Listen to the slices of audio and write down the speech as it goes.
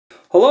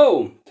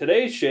Hello,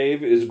 today's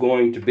shave is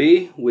going to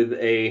be with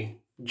a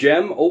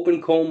Gem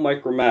Open Comb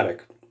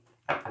Micromatic.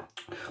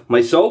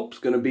 My soap's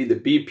going to be the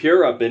Be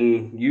Pure. I've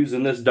been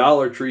using this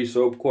Dollar Tree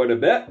soap quite a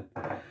bit.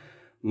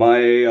 My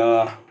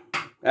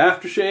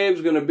aftershave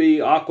is going to be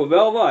Aqua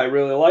Velva. I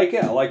really like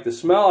it. I like the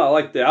smell. I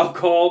like the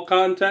alcohol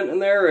content in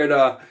there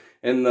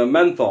and the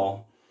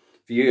menthol.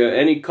 If you get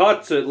any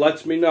cuts, it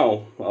lets me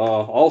know.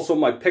 Also,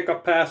 my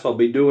pickup pass I'll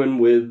be doing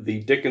with the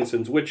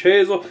Dickinson's Witch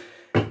Hazel.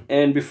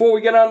 And before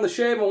we get on the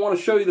shave, I want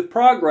to show you the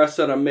progress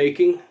that I'm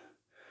making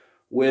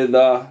with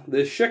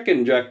this Schick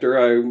injector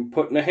I'm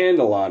putting a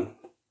handle on.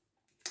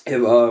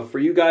 For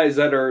you guys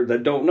that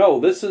don't know,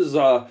 this is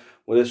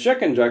with a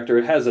Schick injector.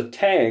 It has a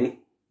tang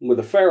with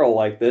a ferrule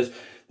like this.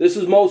 This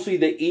is mostly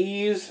the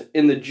E's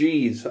and the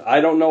G's. I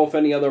don't know if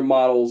any other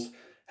models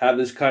have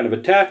this kind of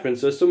attachment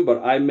system,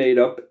 but I made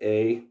up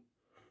a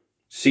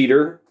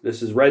cedar.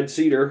 This is red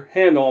cedar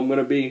handle. I'm going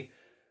to be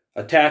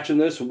attaching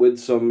this with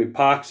some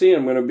epoxy.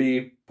 I'm going to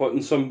be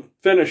putting some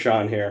finish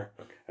on here.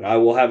 And I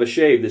will have a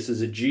shave. This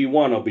is a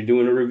G1. I'll be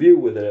doing a review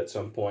with it at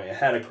some point. It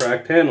had a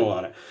cracked handle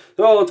on it.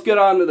 So let's get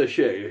on to the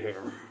shave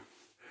here.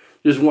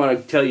 Just want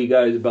to tell you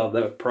guys about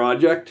that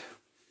project.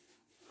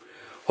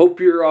 Hope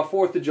your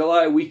 4th of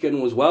July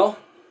weekend was well.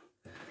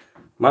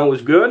 Mine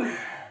was good.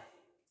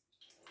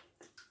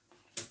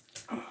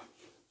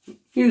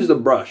 Use the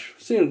brush.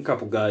 I've seen a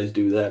couple guys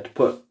do that to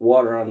put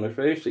water on their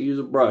face. They use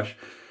a brush.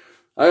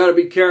 I gotta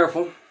be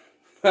careful.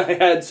 I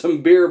had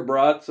some beer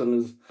brats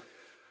and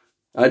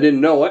I didn't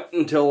know it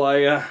until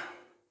I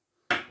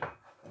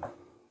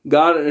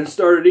got it and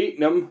started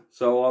eating them.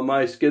 So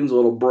my skin's a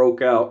little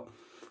broke out.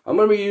 I'm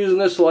gonna be using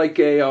this like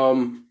a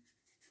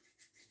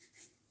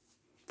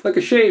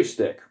shave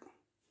stick.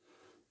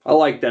 I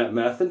like that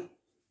method.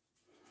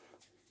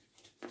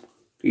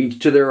 Each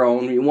to their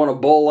own. You want a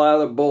bowl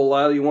lather, bowl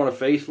lather. You want a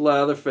face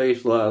lather,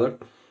 face lather.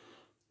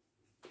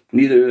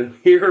 Neither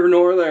here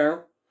nor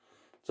there.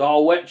 It's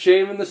all wet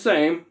shaving the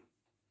same.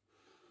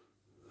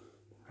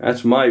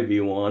 That's my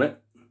view on it.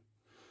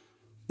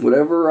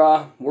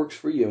 Whatever works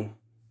for you.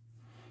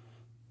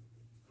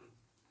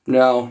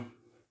 Now,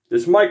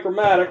 this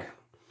Micromatic,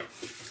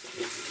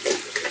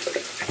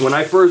 when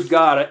I first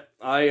got it,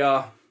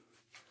 I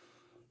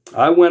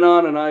went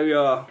on and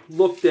I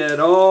looked at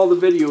all the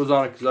videos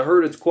on it because I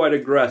heard it's quite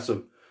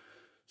aggressive.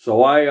 So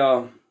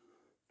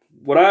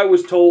what I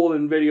was told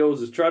in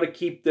videos is try to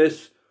keep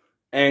this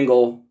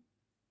angle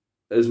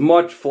as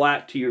much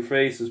flat to your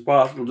face as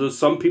possible. Just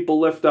some people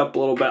lift up a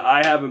little bit.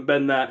 I haven't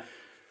been that.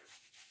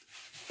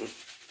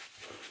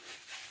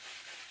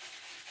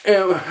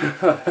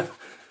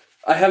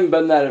 I haven't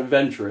been that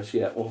adventurous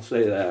yet. We'll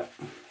say that.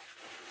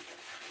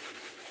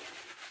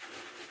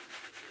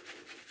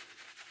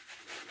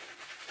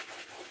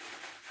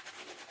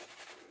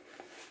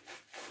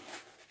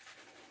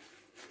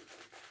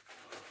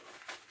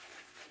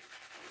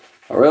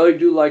 I really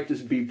do like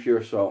this Be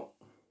Pure soap.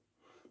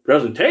 It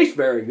doesn't taste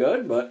very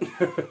good, but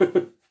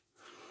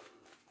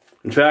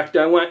in fact,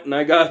 I went and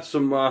I got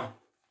some, I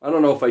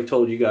don't know if I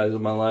told you guys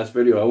in my last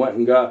video, I went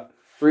and got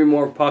 3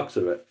 more pucks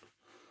of it.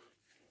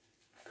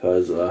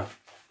 Because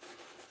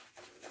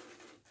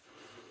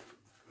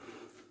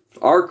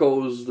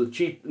Arco's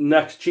the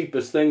next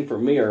cheapest thing for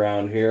me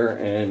around here,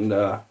 and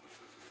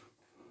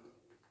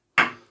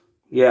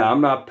yeah,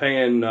 I'm not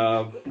paying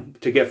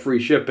to get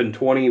free shipping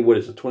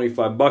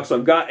 25 bucks.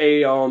 I've got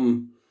a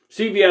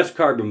CVS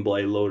Carbon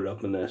blade loaded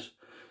up in this.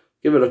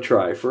 Give it a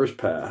try, first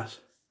pass.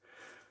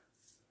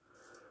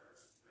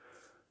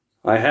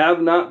 I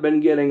have not been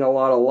getting a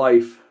lot of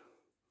life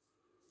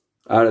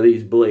out of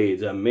these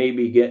blades. I may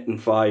be getting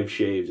 5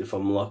 shaves if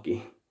I'm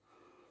lucky.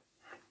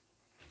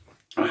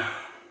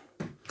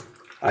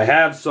 I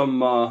have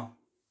some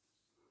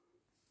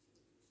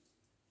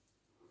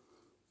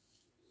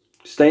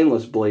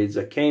stainless blades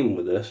that came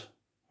with this.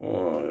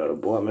 Oh, I got a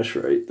blemish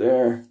right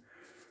there.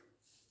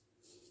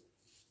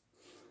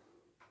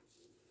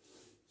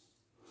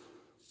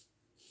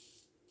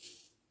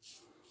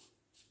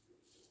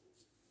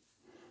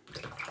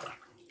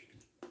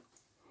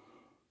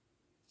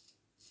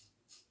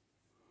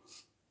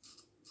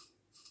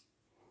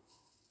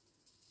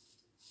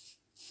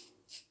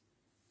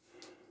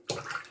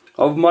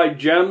 Of my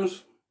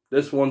gems,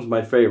 this one's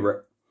my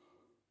favorite.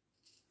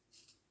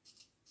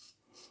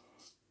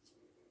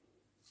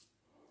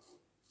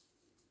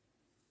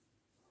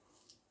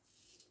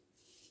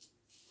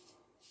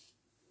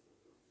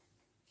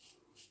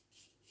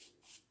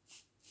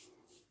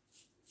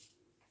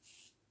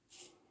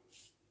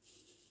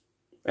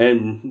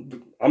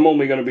 And I'm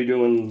only going to be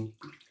doing,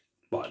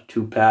 what,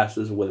 2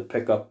 passes with a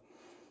pickup.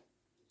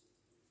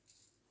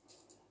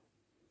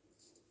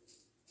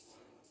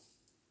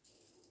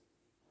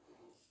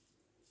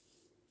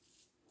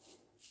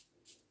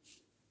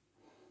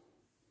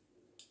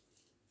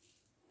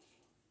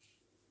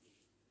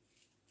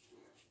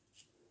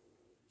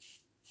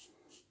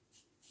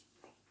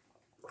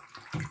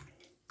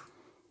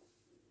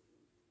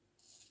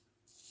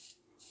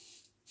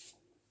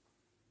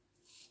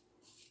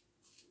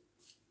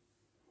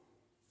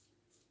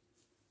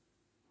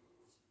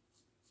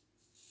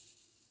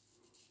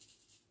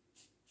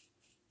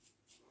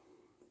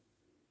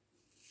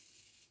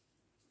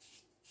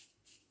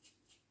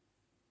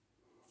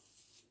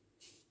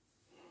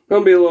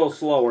 Gonna be a little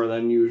slower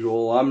than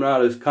usual. I'm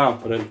not as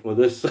confident with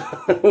this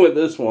with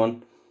this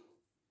one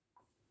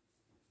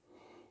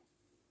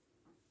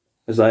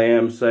as I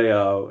am, say,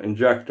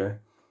 injector.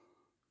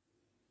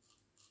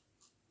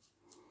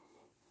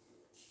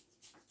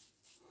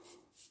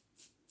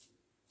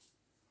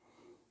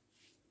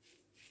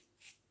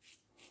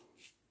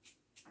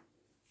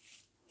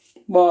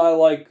 Well, I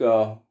like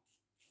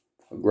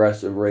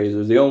aggressive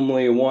razors. The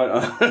only one,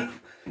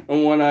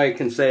 one I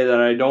can say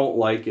that I don't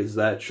like is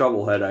that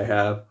shovel head I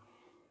have.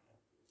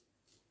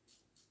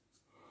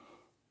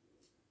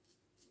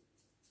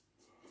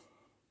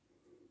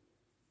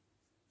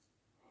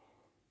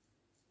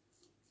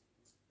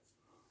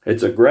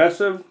 It's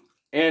aggressive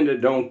and it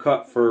don't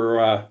cut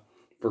for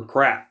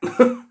crap.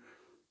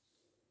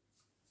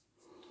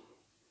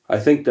 I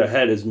think the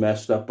head is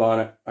messed up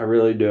on it. I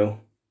really do.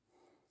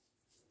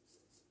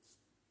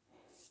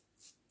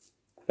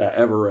 That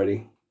Ever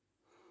Ready.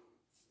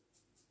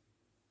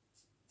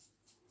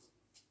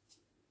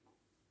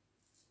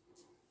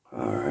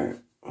 Alright.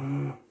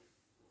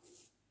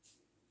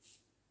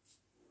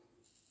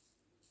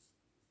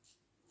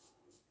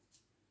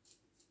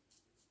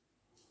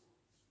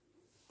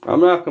 I'm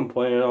not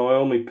complaining. I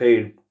only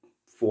paid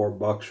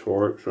 $4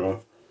 for it,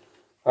 so.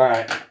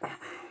 Alright.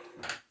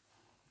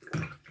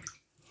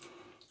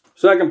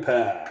 Second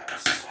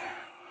pass.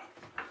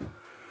 A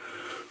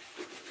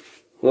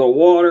little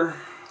water.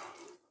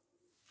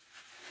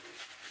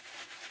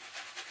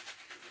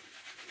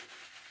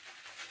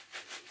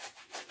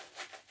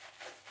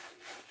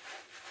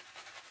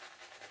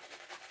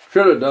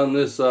 Should have done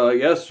this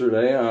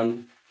yesterday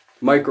on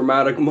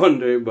Micromatic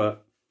Monday,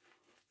 but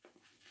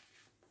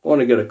I want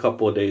to get a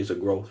couple of days of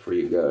growth for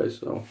you guys,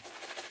 so.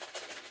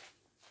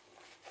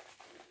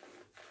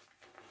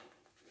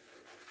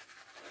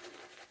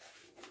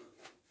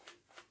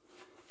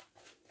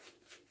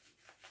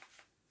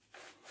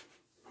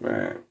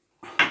 Alright.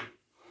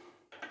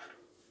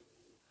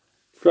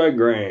 Try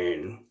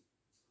grain.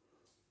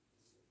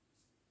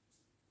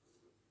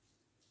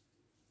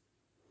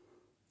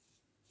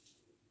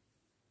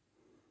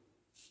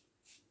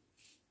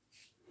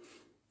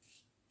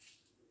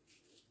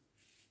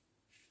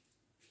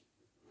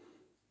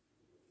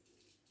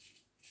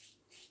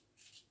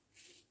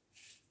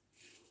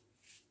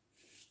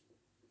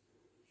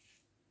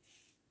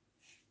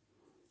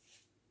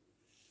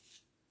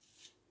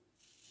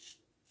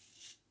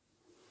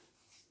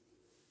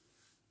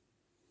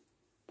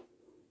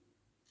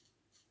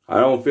 I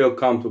don't feel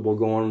comfortable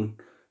going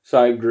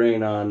side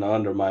grain on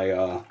under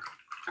my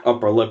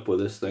upper lip with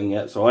this thing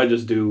yet, so I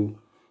just do.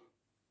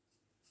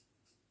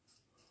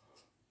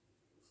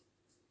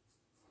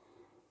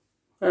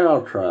 And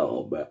I'll try a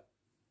little bit.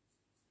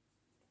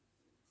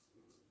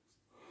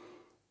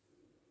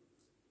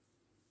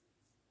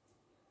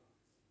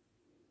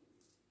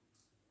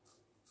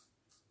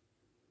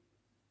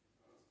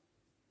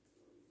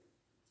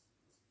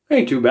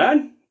 Ain't too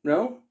bad,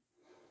 no.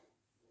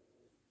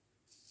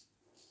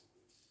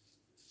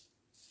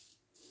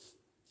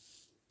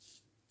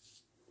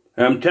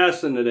 And I'm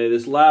testing today.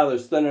 This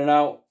lather's thinning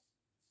out.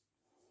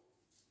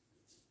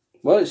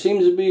 Well, it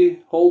seems to be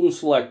holding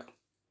slick.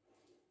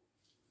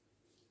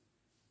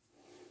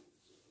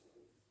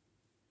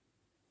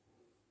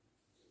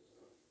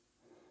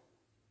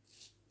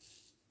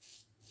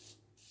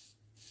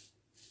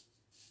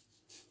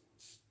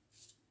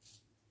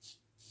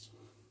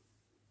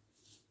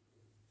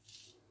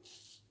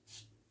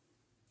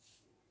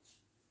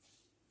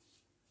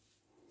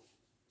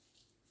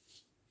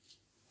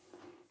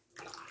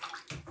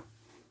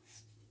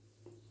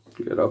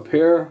 Get up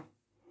here.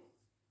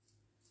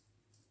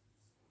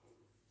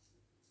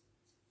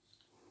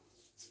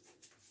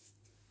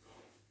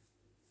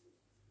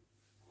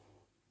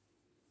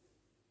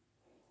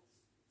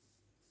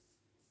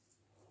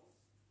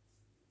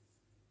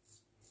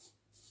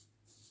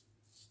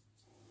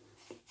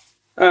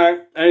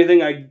 Alright,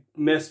 anything I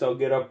missed, I'll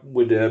get up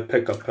with the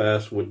pickup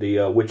pass with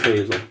the witch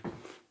hazel.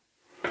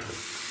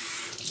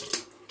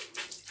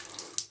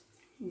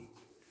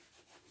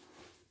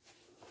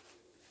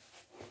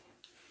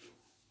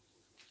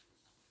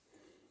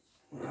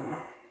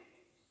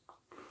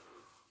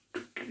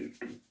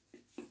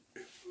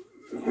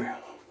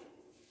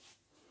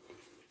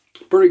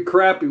 Pretty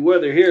crappy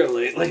weather here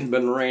lately. It's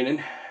been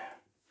raining.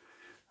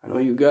 I know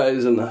you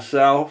guys in the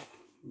south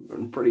have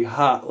been pretty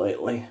hot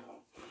lately.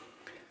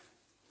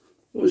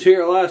 It was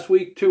here last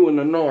week too in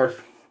the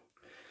north.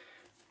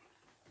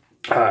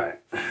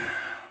 Alright.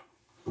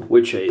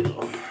 Witch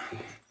hazel.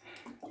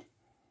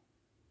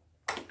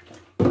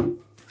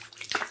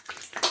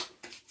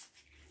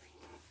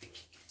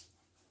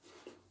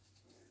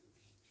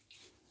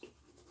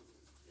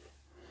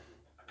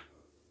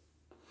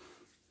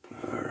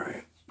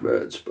 Alright.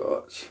 Red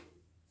spots.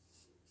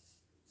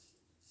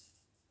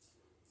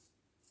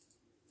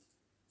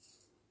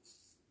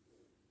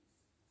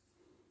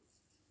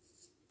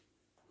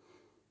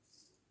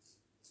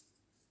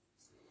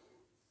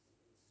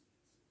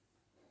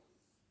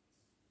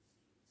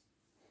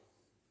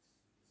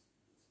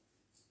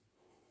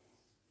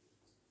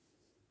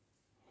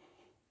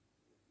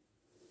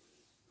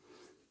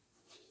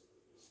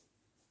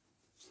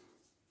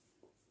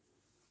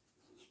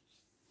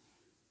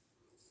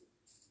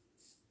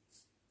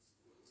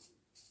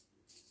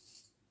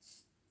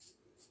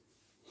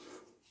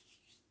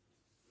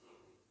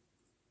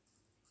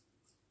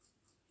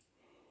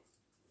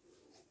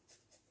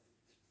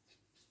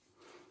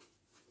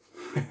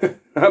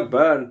 Not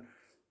bad.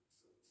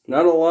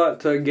 Not a lot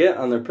to get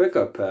on their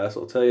pickup pass,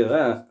 I'll tell you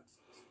that.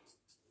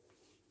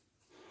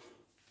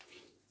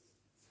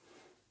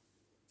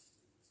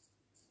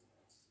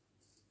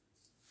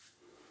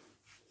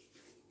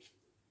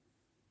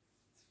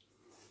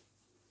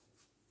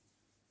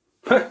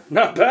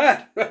 Not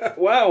bad.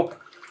 Wow.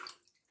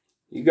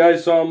 You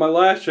guys saw my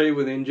last shave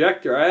with the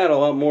injector. I had a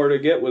lot more to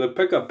get with a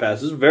pickup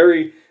pass. This is a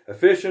very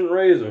efficient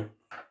razor.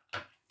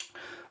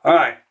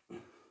 Alright.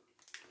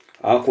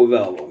 Aqua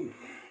Velva.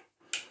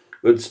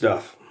 Good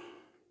stuff.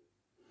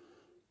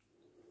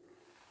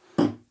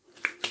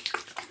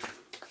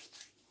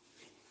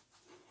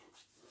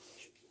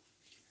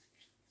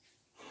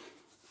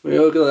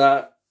 Look at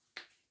that.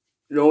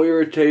 No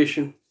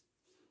irritation.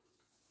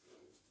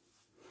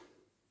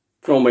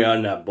 Only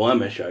on that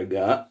blemish I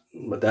got.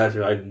 But that's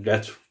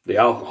the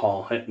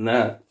alcohol hitting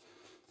that.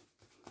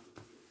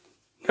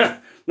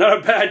 Not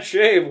a bad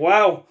shave.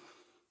 Wow.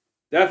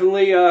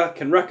 Definitely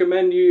can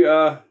recommend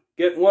you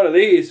getting one of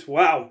these.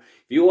 Wow.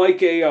 If you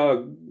like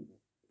a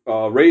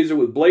razor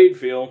with blade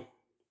feel,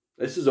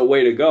 this is a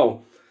way to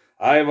go.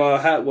 I've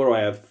had, what do I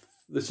have?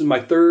 This is my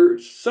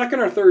second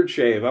or third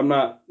shave. I'm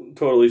not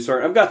totally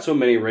certain. I've got so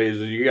many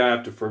razors. You're going to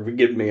have to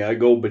forgive me. I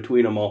go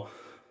between them all.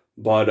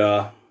 But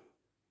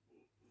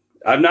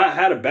I've not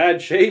had a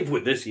bad shave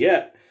with this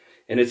yet.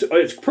 And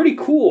it's pretty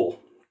cool.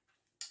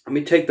 Let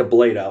me take the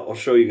blade out. I'll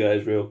show you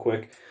guys real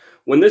quick.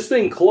 When this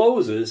thing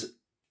closes,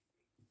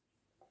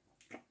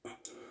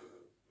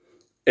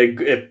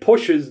 it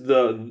pushes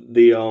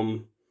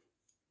the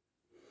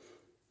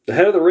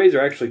head of the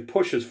razor actually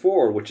pushes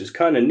forward, which is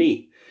kind of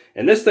neat.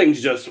 And this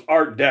thing's just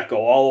Art Deco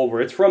all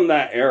over. It's from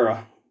that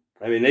era.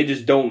 I mean, they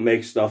just don't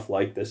make stuff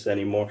like this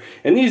anymore.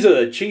 And these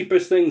are the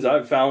cheapest things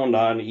I've found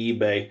on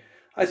eBay.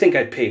 I think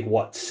I paid,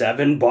 what,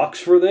 $7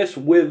 for this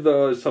with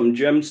some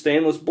gem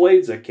stainless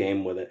blades that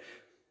came with it.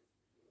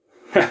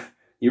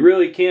 You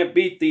really can't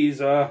beat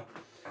these. I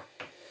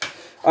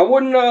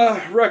wouldn't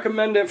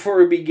recommend it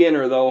for a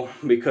beginner, though,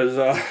 because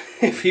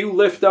if you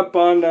lift up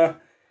on,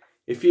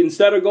 if you,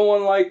 instead of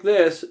going like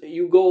this,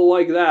 you go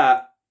like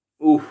that,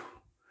 ooh,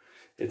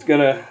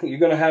 you're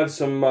gonna have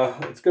some,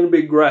 it's gonna be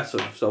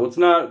aggressive. So it's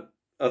not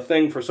a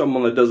thing for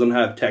someone that doesn't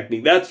have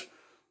technique. That's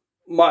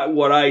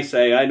what I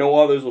say. I know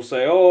others will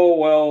say, oh,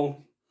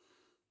 well,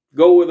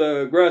 go with an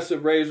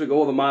aggressive razor,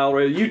 go with a mild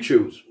razor. You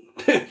choose.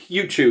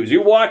 You choose.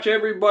 You watch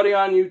everybody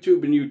on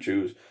YouTube and you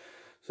choose.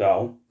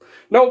 So,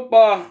 nope,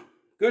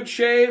 good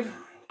shave.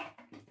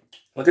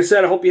 Like I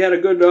said, I hope you had a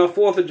good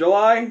 4th of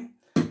July.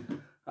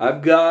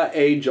 I've got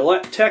a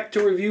Gillette Tech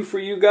to review for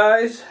you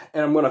guys,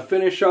 and I'm going to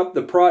finish up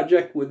the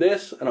project with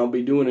this, and I'll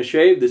be doing a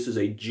shave. This is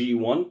a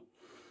G1,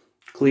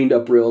 cleaned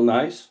up real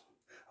nice.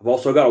 I've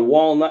also got a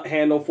walnut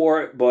handle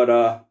for it, but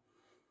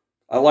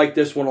I like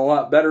this one a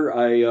lot better.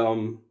 I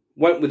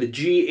went with a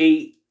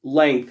G8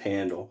 length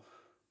handle.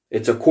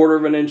 It's a 1/4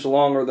 of an inch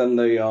longer than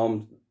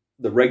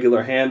the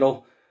regular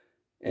handle,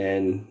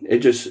 and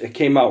it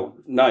came out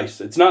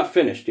nice. It's not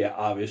finished yet,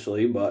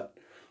 obviously, but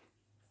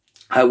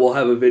I will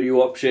have a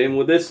video up shaving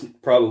with this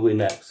probably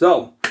next.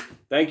 So,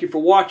 thank you for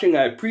watching.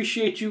 I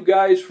appreciate you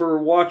guys for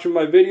watching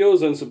my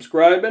videos and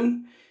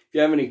subscribing. If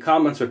you have any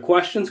comments or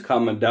questions,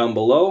 comment down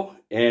below.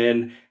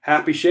 And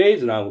happy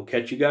shaves, and I will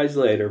catch you guys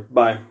later.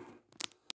 Bye.